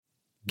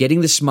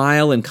Getting the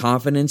smile and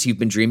confidence you've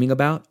been dreaming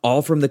about,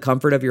 all from the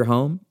comfort of your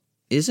home,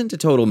 isn't a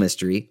total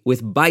mystery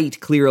with Byte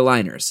clear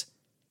aligners.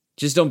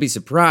 Just don't be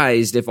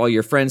surprised if all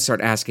your friends start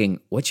asking,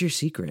 "What's your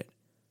secret?"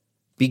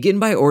 Begin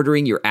by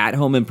ordering your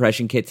at-home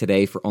impression kit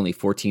today for only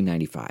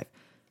 $14.95.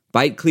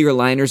 Byte clear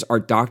aligners are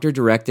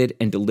doctor-directed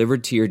and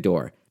delivered to your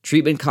door.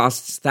 Treatment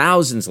costs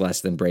thousands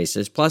less than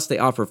braces, plus they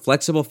offer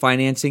flexible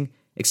financing,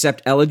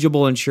 accept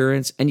eligible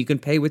insurance, and you can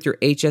pay with your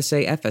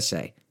HSA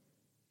FSA.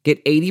 Get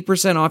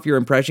 80% off your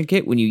impression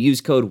kit when you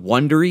use code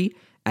WONDERY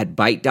at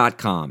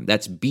Byte.com.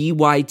 That's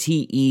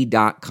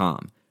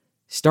BYTE.com.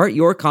 Start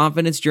your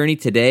confidence journey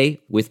today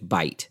with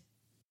Byte.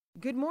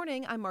 Good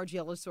morning, I'm Margie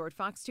Ellisor,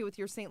 Fox 2 with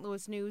your St.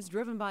 Louis news,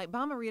 driven by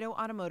Bomarito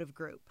Automotive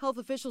Group. Health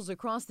officials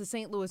across the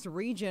St. Louis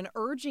region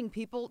urging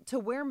people to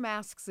wear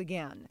masks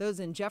again.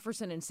 Those in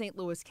Jefferson and St.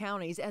 Louis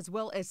counties, as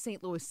well as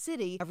St. Louis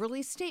City, have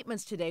released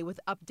statements today with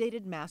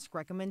updated mask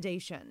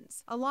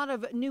recommendations. A lot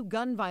of new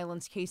gun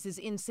violence cases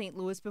in St.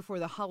 Louis before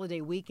the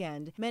holiday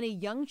weekend. Many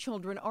young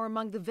children are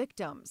among the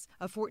victims.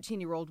 A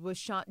 14-year-old was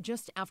shot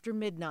just after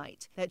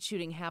midnight. That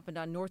shooting happened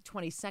on North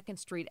 22nd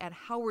Street at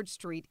Howard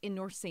Street in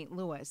North St.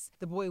 Louis.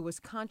 The boy was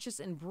conscious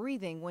and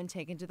breathing when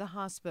taken to the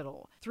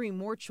hospital. 3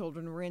 more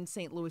children were in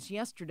St. Louis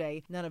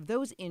yesterday. None of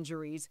those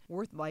injuries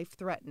were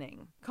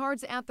life-threatening.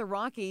 Cards at the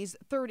Rockies,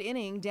 third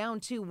inning, down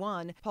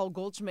 2-1. Paul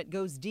Goldschmidt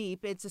goes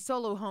deep. It's a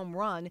solo home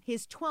run,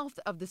 his 12th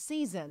of the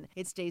season.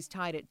 It stays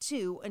tied at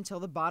 2 until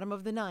the bottom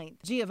of the 9th.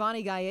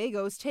 Giovanni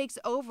Gallegos takes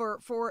over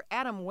for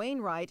Adam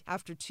Wainwright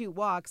after 2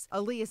 walks.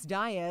 Elias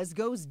Diaz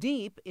goes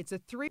deep. It's a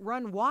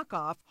 3-run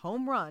walk-off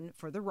home run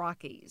for the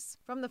Rockies.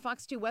 From the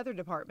Fox 2 Weather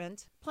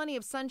Department, plenty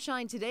of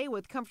sunshine today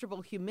with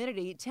comfortable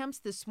humidity. Temps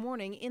this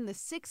morning in the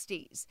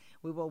 60s.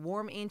 We will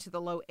warm into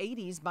the low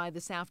 80s by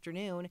this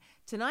afternoon.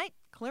 Tonight,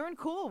 clear and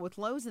cool with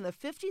lows in the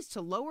 50s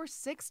to lower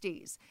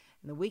 60s.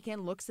 And the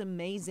weekend looks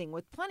amazing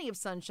with plenty of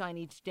sunshine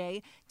each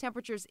day.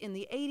 Temperatures in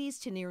the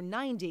 80s to near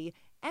 90.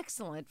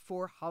 Excellent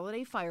for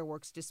holiday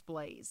fireworks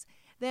displays.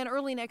 Then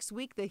early next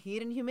week, the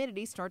heat and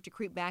humidity start to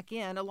creep back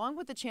in, along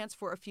with the chance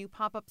for a few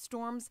pop-up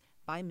storms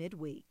by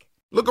midweek.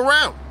 Look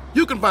around.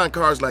 You can find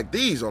cars like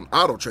these on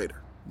AutoTrader.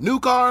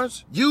 New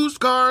cars, used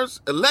cars,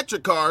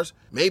 electric cars,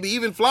 maybe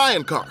even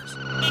flying cars.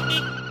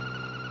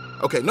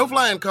 Okay, no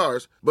flying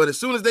cars, but as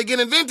soon as they get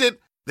invented,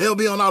 they'll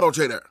be on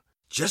AutoTrader.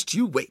 Just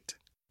you wait.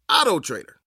 AutoTrader.